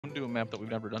Do a map that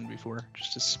we've never done before,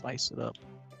 just to spice it up.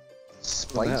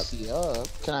 Spicy up?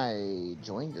 Can I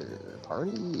join your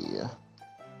party?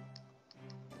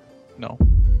 No.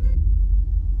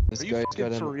 This Are you guy's fucking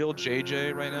got for real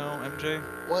JJ right now, MJ?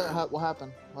 What happened? What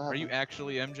happened? Are you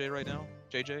actually MJ right now?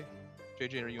 JJ?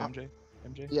 JJ, are you MJ?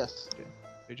 MJ? Yes.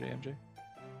 JJ, MJ?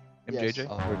 Yes. MJJ?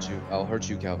 I'll hurt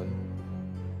you, Calvin.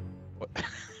 What?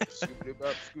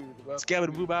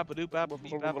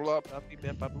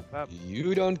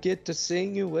 You don't get to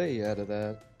sing your way out of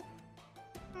that.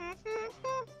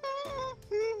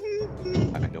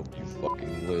 I know you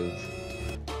fucking live.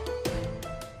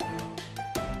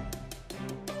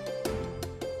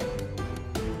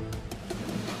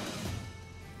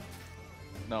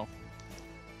 No.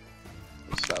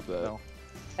 Stop that. No.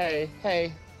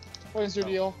 Hey. What is your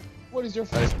deal? What is your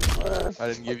I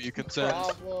didn't give you consent.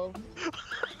 problem?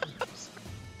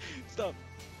 Stop.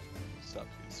 Stop,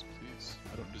 please. Please.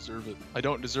 I don't deserve it. I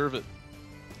don't deserve it.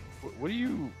 What do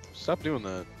you? Stop doing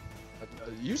that.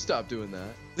 You stop doing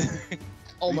that.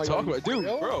 Oh my god. About? Dude,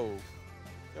 real? bro.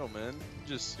 Yo, man.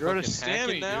 You're out of fucking stamina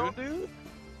hacking now, dude.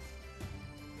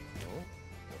 No,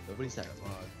 nobody's that.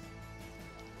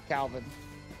 Calvin.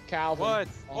 What?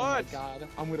 Oh What? my god.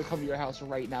 I'm gonna come to your house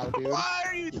right now, dude. Why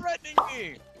are you threatening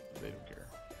me? They don't care.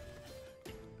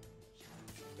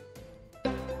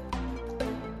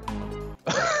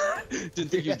 Didn't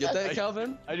think you'd get that,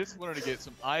 Calvin? I just wanted to get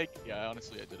some. Yeah,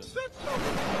 honestly, I didn't.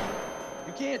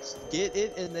 You can't get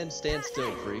it and then stand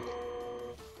still, freak.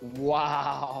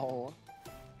 Wow.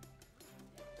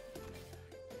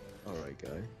 Alright,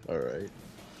 guy. Alright.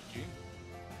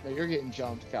 No, you're getting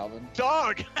jumped, Calvin.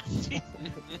 Dog. That's Gonna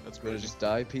crazy. just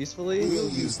die peacefully? We'll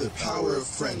use the power of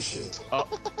friendship.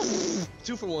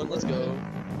 2 for 1, let's go.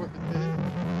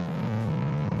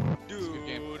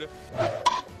 Dude.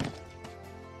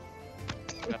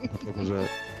 What was that?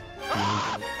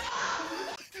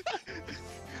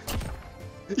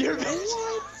 You're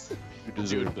You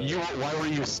deserve that. Why were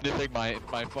you sniffing my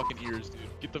fucking ears, dude?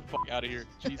 Get the fuck out of here.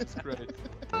 Jesus Christ.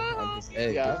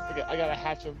 Hey, Yeah, I gotta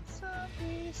hatch him.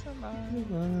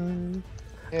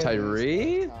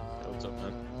 Tyree? What's up,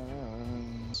 man?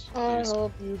 I Please.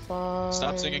 hope you find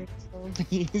Stop singing. some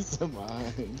peace of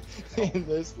mind in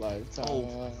this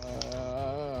lifetime.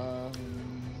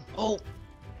 Oh!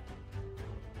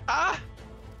 Ah!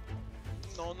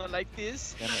 No, not like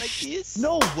this. Not like this.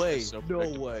 No way! So No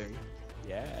predictable. way!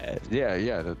 Yeah.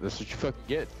 That's what you fucking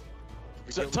get.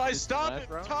 So, Ty, stop it!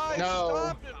 Ty, No.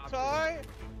 stop it! Ty!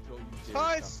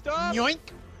 Ty, stop! Yoink!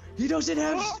 He doesn't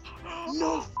have.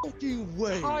 No fucking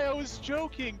way! Ty, I was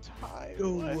joking, Ty.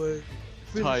 No What? way!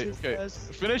 Ty, Finish okay. his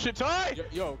ass. Finish it, Ty!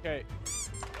 Yo, okay.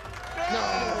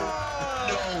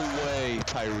 No way,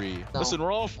 Tyree. No. Listen,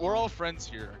 we're all friends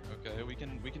here. Okay, we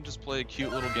can just play a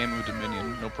cute little game of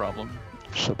Dominion, no problem.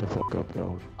 Shut the fuck up,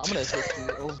 yo. I'm gonna hit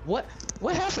you. What?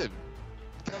 What happened?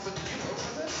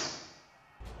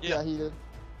 Yeah, he did. You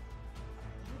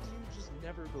just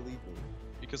never believe me.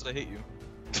 Because I hate you.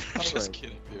 I'm just Alright.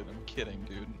 kidding, dude. I'm kidding,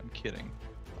 dude. I'm kidding.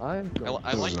 I'm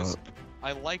I like this.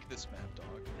 I like this map, dog.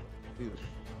 Dude, it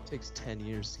takes 10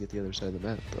 years to get the other side of the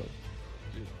map, bro.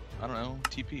 I don't know.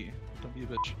 TP. Don't be a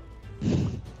bitch.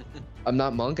 I'm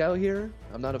not Monk out here.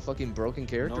 I'm not a fucking broken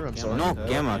character. I'm sorry. No,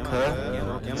 gamma,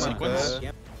 Sequence.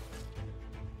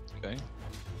 Okay.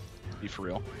 Be for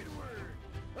real.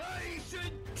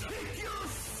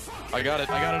 I got it.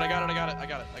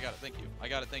 Thank you.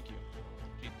 Thank you.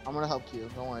 I'm gonna help you.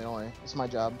 Don't worry. It's my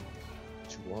job.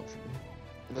 What you want from me?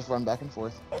 I just run back and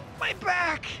forth. My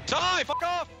back! Ty, fuck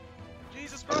off!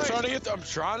 Jesus Christ! I'm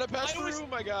trying to pass I was- through,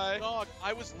 my guy. Dog,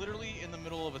 I was literally in the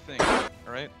middle of a thing.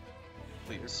 Alright?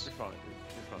 Please. You're fine, dude.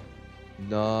 You're fine.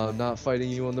 No, I'm not fighting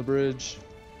you on the bridge.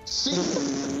 See?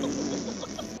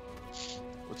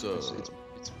 What's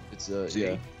It's See?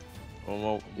 yeah.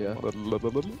 Oh, Yeah.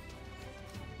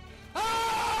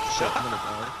 Ah! Shut the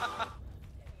down.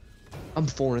 I'm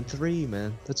 4-3,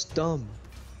 man. That's dumb.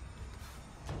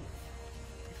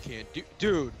 You can't do,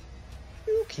 dude.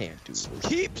 You can't do this.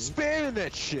 Keep spamming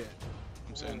that shit.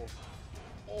 I'm saying.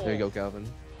 There you go, Calvin.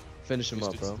 Finish him This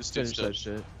up, dude's- bro. this dude's Finish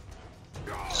that shit.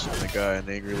 Send the guy an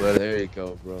angry letter. There you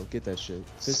go, bro. Get that shit.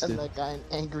 Send Fisted. that guy an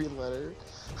angry letter.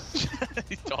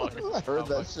 Dog. I heard How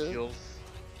that much shit. kills?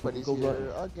 But he's Go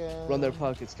here again. Run their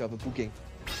pockets, Calvin. Booking.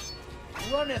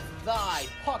 Runneth thy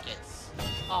pockets.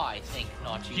 I think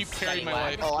not, you Keep carrying my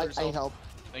life. Oh, I Yourself. need help.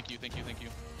 Thank you.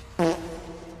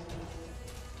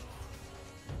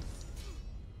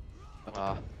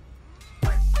 Ah.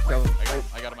 Calvin.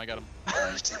 I got him.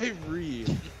 Tyree.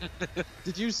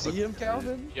 Did you see him,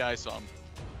 Calvin? Yeah, I saw him.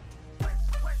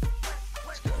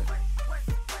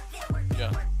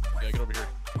 Yeah, get over here.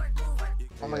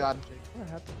 I'm my god. What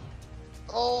happened?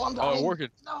 Oh, I'm dying. Oh, working.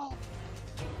 No.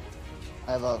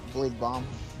 I have a bleed bomb.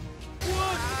 Just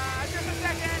a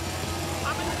second.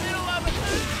 I'm in the middle of it.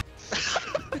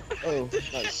 Oh,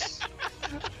 nice.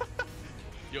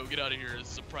 Yo, get out of here.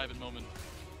 This is a private moment.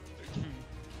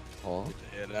 Oh, Get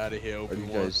the hell out of here, are open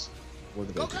you war. guys? What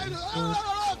are Go they crazy! doing?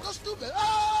 Go stupid!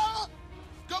 Ah!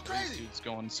 Go crazy! Dude's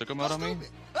going sicko Go mode on me. stupid!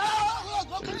 Ah!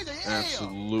 Go crazy! Yeah!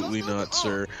 Absolutely Go not,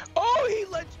 stupid. sir. Oh, he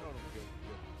let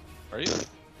you. Are you?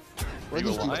 Where'd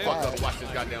you these dudes alive? at? Watch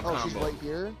this goddamn Oh, she's combo. right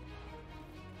here.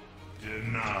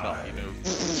 No, you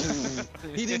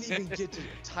know. He didn't even get to.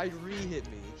 Tyree hit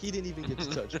me. He didn't even get to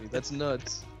touch me. That's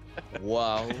nuts.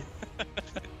 Wow.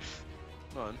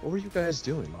 Come on. What were you guys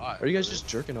doing? Are you guys just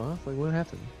jerking off? Like, what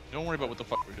happened? Don't worry about what the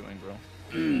fuck we're doing, bro.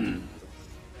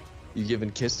 You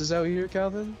giving kisses out here,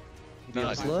 Calvin? You being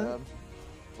No, a I My slut? bad.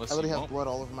 Unless I literally you have won't. blood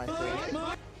all over my face. No,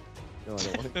 I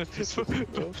don't want to kiss with you,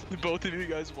 bro. Both of you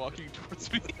guys walking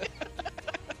towards me.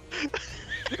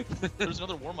 There's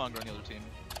another warmonger on the other team.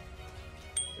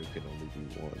 There can only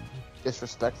be one.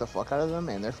 Disrespect the fuck out of them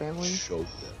and their families. Show them.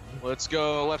 Let's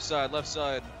go, left side, left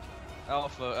side.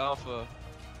 Alpha, Alpha.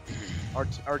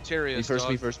 Arterius, Me first,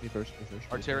 dog. me first, me first, me first.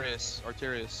 Arterius,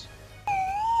 Arterius.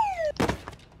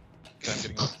 Okay, I'm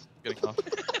getting off. Getting off.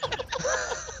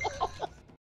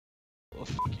 Well,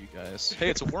 fuck you guys. Hey,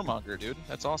 it's a warmonger, dude.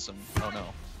 That's awesome. Oh no.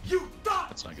 You thought!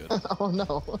 That's not good. Oh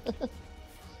no.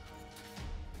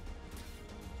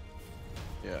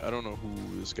 Yeah, I don't know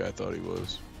who this guy thought he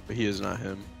was, but he is not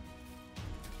him.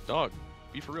 Dog,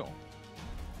 be for real.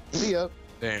 See ya,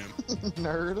 Damn.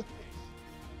 nerd.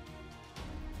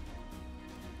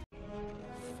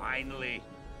 Finally,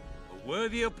 a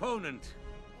worthy opponent.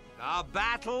 Our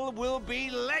battle will be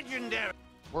legendary.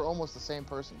 We're almost the same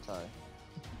person,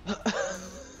 Ty.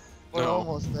 We're No.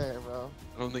 almost there, bro.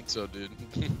 I don't think so, dude.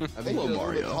 I mean, Hey, you're a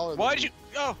little bit taller than Why'd me. you?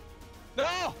 No! No!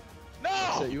 I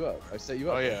No! set you up. I set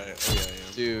you up. Oh yeah, yeah.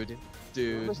 Dude, We're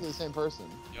dude. basically the same person,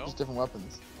 Yo. just different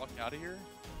weapons. Walking out of here?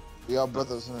 We all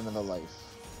brothers in another life.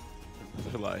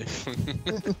 Their life.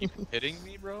 You hitting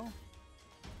me, bro?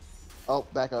 Oh,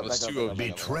 back up, Let's back up. do Back up, back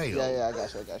up. Betrayal. Yeah, yeah, I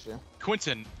got you, I got you.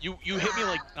 Quentin, you hit me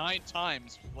like 9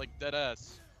 times, like dead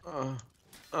ass.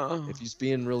 If he's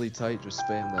being really tight, just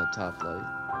spam that top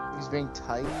light. He's being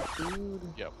tight, dude.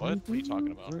 Yeah, what? What are you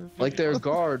talking about? Like their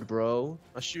guard, bro.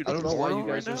 I shoot. I don't know why you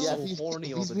guys right are now. so if he's, horny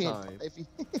if all he's the being, time. If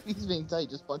he's being tight,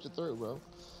 just punch it through, bro.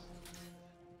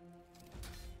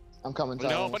 I'm coming, I need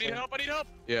Ty. help, I need help, I need help!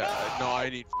 Yeah, no, I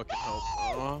need fucking help.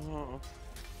 Oh,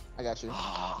 I got you.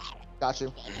 Got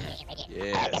you.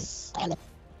 yes.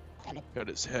 Cut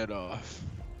his head off.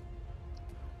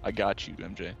 I got you,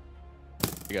 MJ.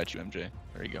 I got you, MJ.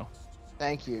 There you go.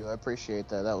 Thank you, I appreciate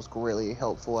that. That was really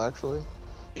helpful, actually.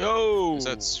 Yo! Is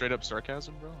that straight up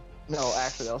sarcasm, bro? No,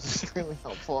 actually, that was extremely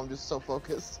helpful. I'm just so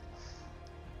focused.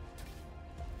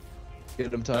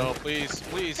 Get him No, tight. please,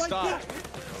 please, stop!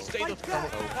 Stay the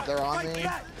fuck. Oh, they're on me.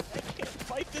 I can't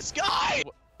fight this guy!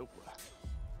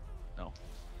 No.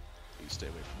 Please stay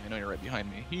away from me. I know you're right behind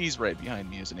me. He's right behind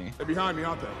me, isn't he? They're behind me,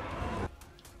 aren't they?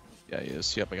 Yeah, he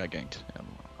is. Yep, I got ganked.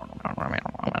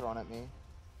 They're on at me.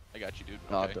 I got you, dude.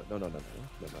 No, Okay. no.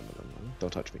 Don't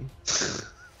touch me.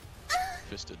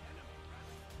 Fisted.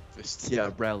 Fisted. Yeah,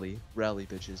 rally,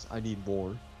 bitches. I need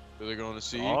more. Are they going to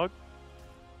see? Dog?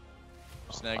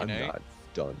 Snagging I'm A? not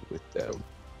done with them.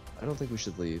 I don't think we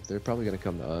should leave. They're probably gonna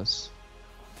come to us.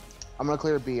 I'm gonna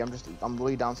clear B. I'm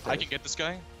way downstairs. I can get this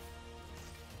guy?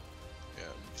 Yeah,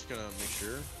 I'm just gonna make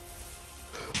sure.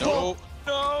 No!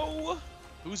 No!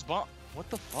 Who's bomb? What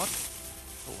the fuck?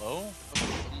 Hello?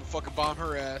 I'm gonna fucking bomb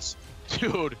her ass.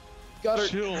 Dude, Got her.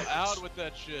 chill out with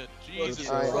that shit. Jesus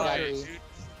Alright, I got Christ.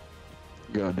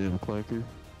 you. Goddamn clanker.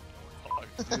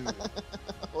 Fuck, dude.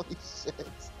 Holy shit.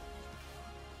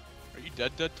 Are you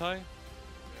dead, Ty?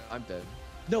 I'm dead.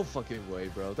 No fucking way,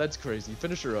 bro. That's crazy.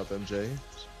 Finish her up, MJ.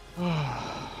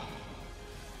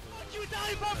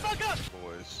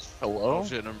 Boys. Hello? Oh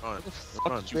shit, never mind.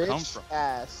 Where did you come Bitch from?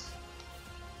 ass.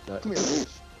 That- Come here, bitch.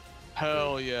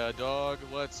 Hell yeah, dog.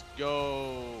 Let's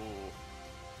go.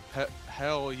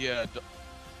 Hell yeah. Look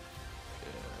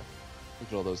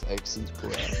at all those X's,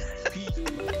 bro.